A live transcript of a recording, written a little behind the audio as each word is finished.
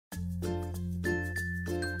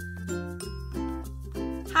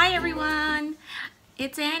Hi everyone,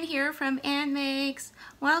 it's Ann here from Ann Makes.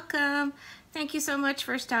 Welcome. Thank you so much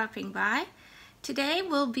for stopping by. Today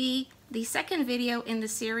will be the second video in the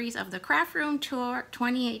series of the Craft Room Tour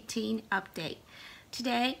 2018 update.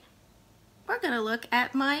 Today we're going to look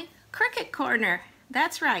at my Cricut corner.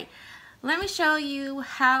 That's right. Let me show you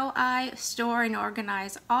how I store and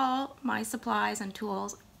organize all my supplies and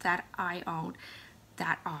tools that I own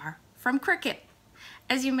that are from Cricut.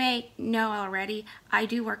 As you may know already, I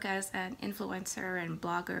do work as an influencer and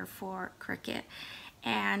blogger for Cricut,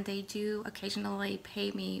 and they do occasionally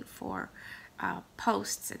pay me for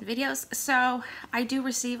posts and videos. So I do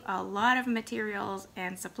receive a lot of materials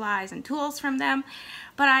and supplies and tools from them,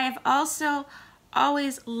 but I have also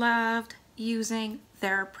always loved using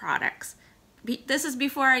their products. This is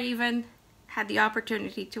before I even had the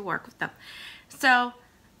opportunity to work with them. So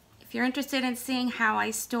if you're interested in seeing how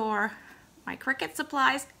I store my Cricut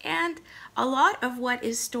supplies and a lot of what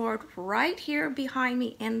is stored right here behind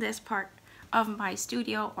me in this part of my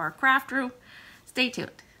studio or craft room, stay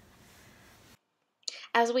tuned.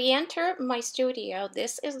 As we enter my studio,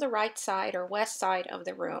 this is the right side or west side of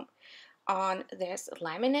the room. On this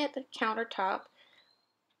laminate countertop,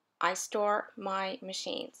 I store my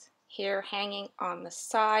machines. Here, hanging on the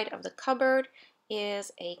side of the cupboard,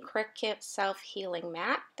 is a Cricut self-healing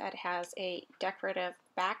mat that has a decorative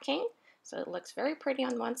backing. So it looks very pretty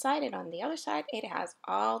on one side, and on the other side it has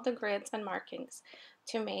all the grids and markings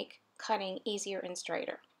to make cutting easier and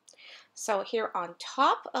straighter. So here on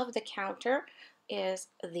top of the counter is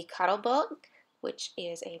the Cuttlebug, which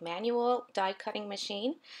is a manual die cutting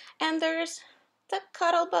machine, and there's the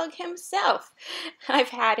Cuttlebug himself. I've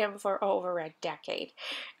had him for over a decade.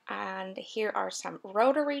 And here are some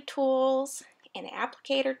rotary tools, an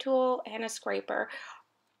applicator tool, and a scraper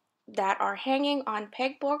that are hanging on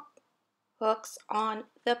pegboard hooks on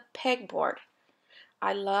the pegboard.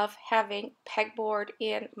 I love having pegboard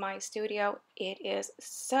in my studio. It is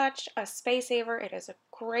such a space saver. It is a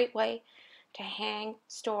great way to hang,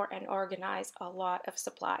 store, and organize a lot of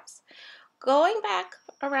supplies. Going back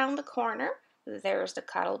around the corner, there's the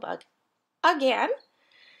Cuttlebug again.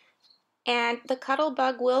 And the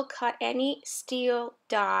Cuttlebug will cut any steel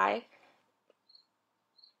die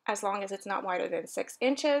as long as it's not wider than 6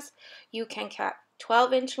 inches. You can cut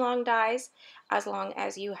 12-inch long dies as long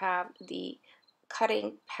as you have the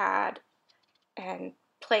cutting pad and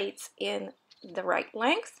plates in the right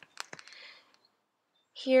length.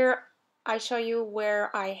 Here I show you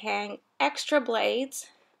where I hang extra blades.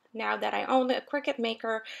 Now that I own the Cricut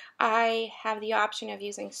Maker, I have the option of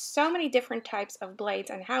using so many different types of blades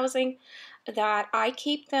and housing that I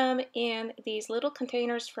keep them in these little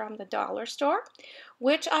containers from the dollar store,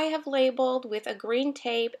 which I have labeled with a green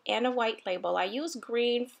tape and a white label. I use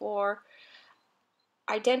green for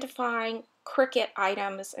identifying Cricut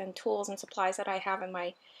items and tools and supplies that I have in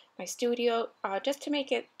my studio, just to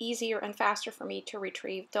make it easier and faster for me to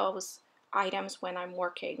retrieve those items when I'm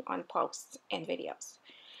working on posts and videos.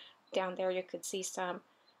 Down there you could see some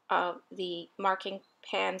of the marking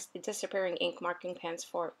pens, the disappearing ink marking pens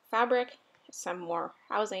for fabric, some more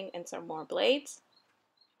housing, and some more blades.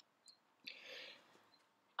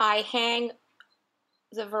 I hang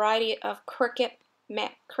the variety of Cricut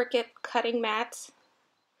cutting mats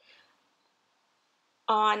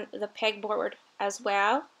on the pegboard as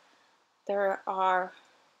well. There are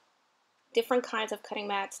different kinds of cutting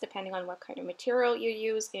mats depending on what kind of material you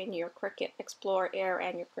use in your Cricut Explorer Air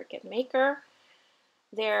and your Cricut Maker.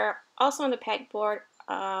 They're also on the pegboard.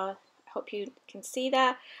 I hope you can see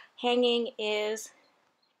that. Hanging is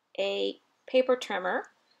a paper trimmer.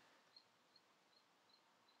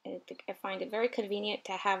 I find it very convenient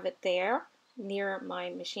to have it there near my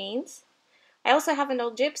machines. I also have an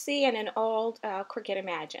old Gypsy and an old Cricut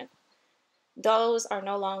Imagine. Those are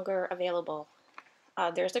no longer available.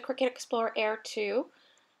 There's the Cricut Explorer Air 2,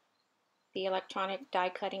 the electronic die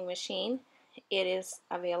cutting machine. It is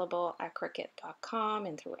available at Cricut.com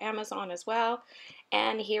and through Amazon as well.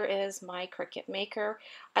 And here is my Cricut Maker.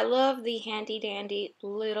 I love the handy dandy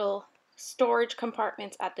little storage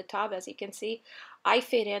compartments at the top. As you can see, I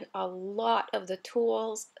fit in a lot of the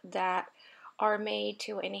tools that are made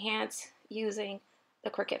to enhance using the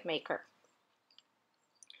Cricut Maker.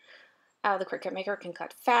 The Cricut Maker can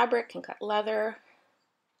cut fabric, can cut leather,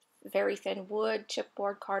 very thin wood,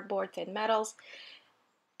 chipboard, cardboard, thin metals.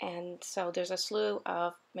 And so there's a slew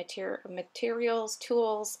of materials,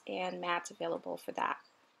 tools, and mats available for that.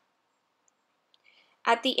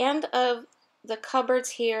 At the end of the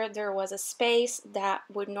cupboards here, there was a space that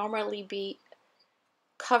would normally be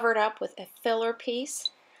covered up with a filler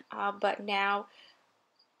piece, but now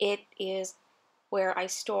it is where I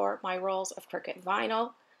store my rolls of Cricut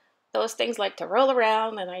vinyl. those things like to roll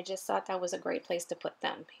around, and I just thought that was a great place to put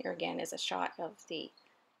them. Here again is a shot of the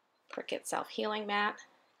Cricut self-healing mat.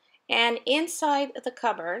 And inside the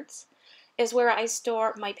cupboards is where I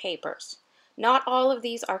store my papers. Not all of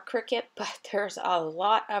these are Cricut, but there's a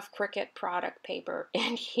lot of Cricut product paper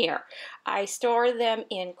in here. I store them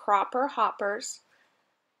in cropper hoppers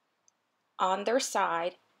on their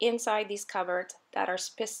side inside these cupboards that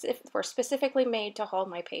are specifically made to hold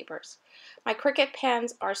my papers. My Cricut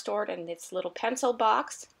pens are stored in this little pencil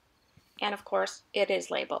box, and of course it is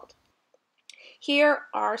labeled. Here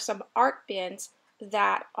are some art bins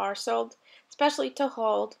that are sold especially to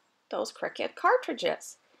hold those Cricut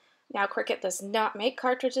cartridges. Now Cricut does not make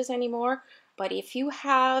cartridges anymore, but if you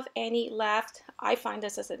have any left, I find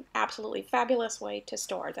this is an absolutely fabulous way to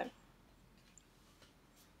store them.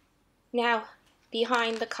 Now,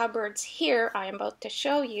 behind the cupboards here, I am about to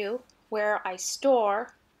show you where I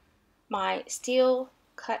store my steel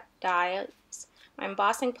cut dies, my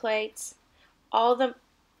embossing plates, all the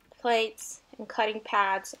plates and cutting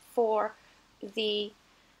pads for the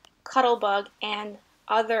Cuttlebug and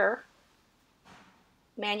other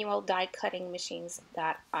manual die cutting machines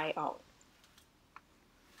that I own.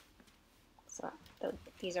 So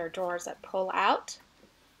these are drawers that pull out,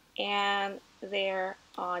 and there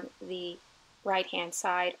on the right hand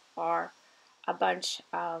side are a bunch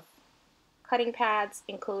of cutting pads,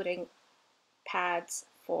 including pads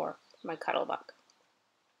for my Cuttlebug.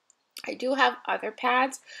 I do have other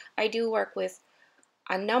pads. I do work with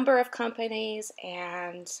a number of companies,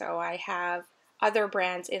 and so I have other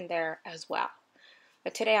brands in there as well.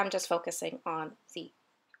 But today I'm just focusing on the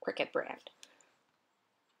Cricut brand.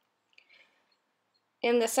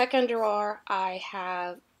 In the second drawer, I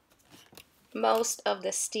have most of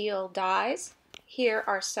the steel dies. Here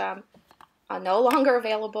are some no longer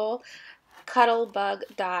available Cuttlebug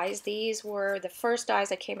dies. These were the first dies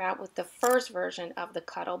that came out with the first version of the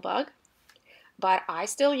Cuttlebug, but I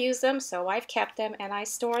still use them, so I've kept them, and I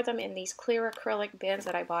store them in these clear acrylic bins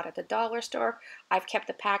that I bought at the dollar store. I've kept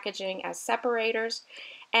the packaging as separators,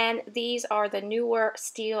 and these are the newer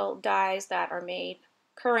steel dies that are made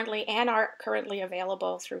currently and are currently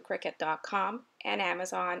available through Cricut.com and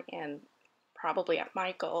Amazon and probably at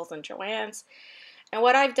Michael's and Joann's. And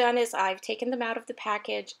what I've done is I've taken them out of the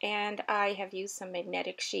package, and I have used some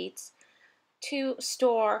magnetic sheets to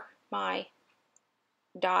store my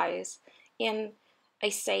dies in a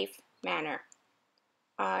safe manner.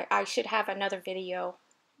 I should have another video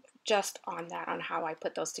just on that, on how I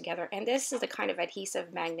put those together. And this is the kind of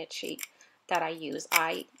adhesive magnet sheet that I use.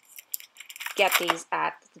 I get these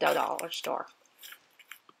at the dollar store.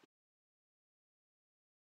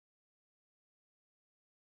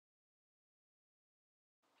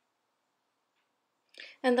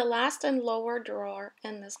 And the last and lower drawer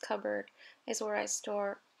in this cupboard is where I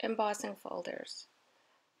store embossing folders.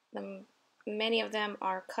 Many of them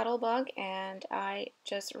are Cuttlebug, and I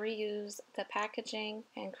just reuse the packaging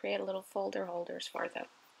and create little folder holders for them.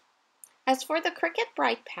 As for the Cricut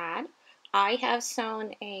Bright Pad, I have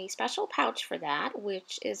sewn a special pouch for that,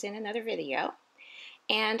 which is in another video,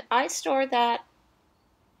 and I store that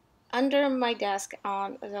under my desk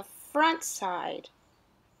on the front side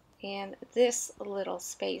in this little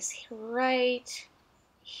space right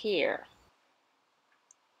here.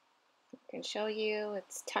 I can show you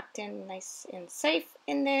it's tucked in nice and safe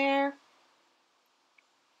in there,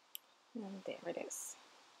 and there it is.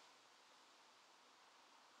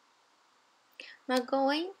 Now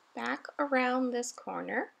going back around this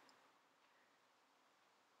corner,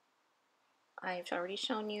 I've already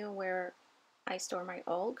shown you where I store my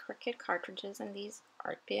old Cricut cartridges in these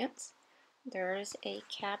art bins. There's a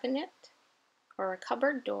cabinet, or a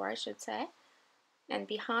cupboard door I should say, and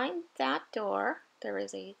behind that door there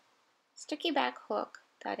is a sticky back hook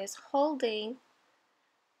that is holding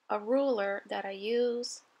a ruler that I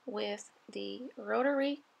use with the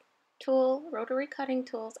rotary cutting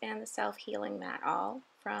tools, and the self-healing mat, all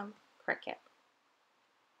from Cricut.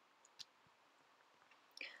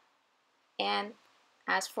 And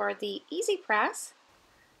as for the Easy Press,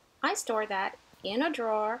 I store that in a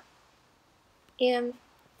drawer in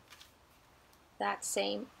that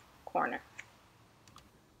same corner.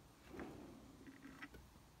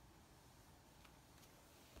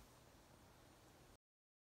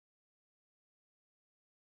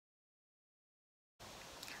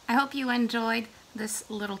 I hope you enjoyed this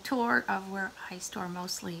little tour of where I store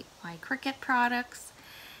mostly my Cricut products.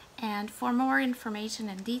 And for more information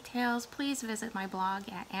and details, please visit my blog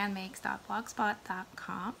at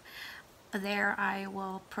annmakes.blogspot.com. There I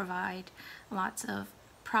will provide lots of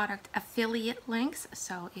product affiliate links,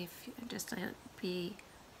 so if just to be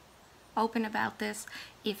open about this.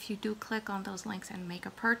 If you do click on those links and make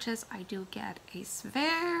a purchase, I do get a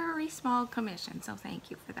very small commission, so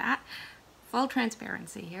thank you for that. Full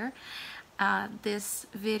transparency here. This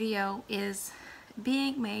video is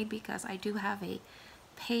being made because I do have a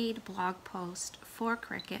paid blog post for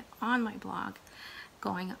Cricut on my blog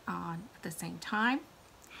going on at the same time.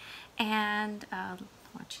 And I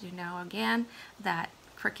want you to know again that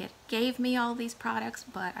Cricut gave me all these products,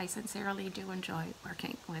 but I sincerely do enjoy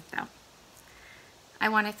working with them. I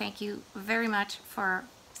want to thank you very much for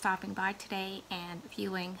stopping by today and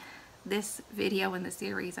viewing this video in the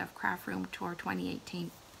series of Craft Room Tour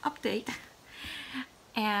 2018 update.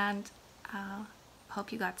 And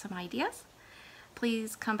hope you got some ideas.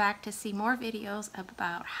 Please come back to see more videos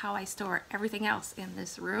about how I store everything else in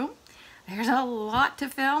this room. There's a lot to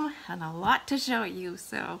film and a lot to show you,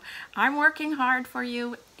 so I'm working hard for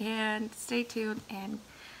you, and stay tuned, and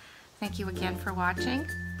thank you again for watching.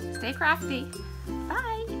 Stay crafty.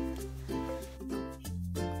 Bye.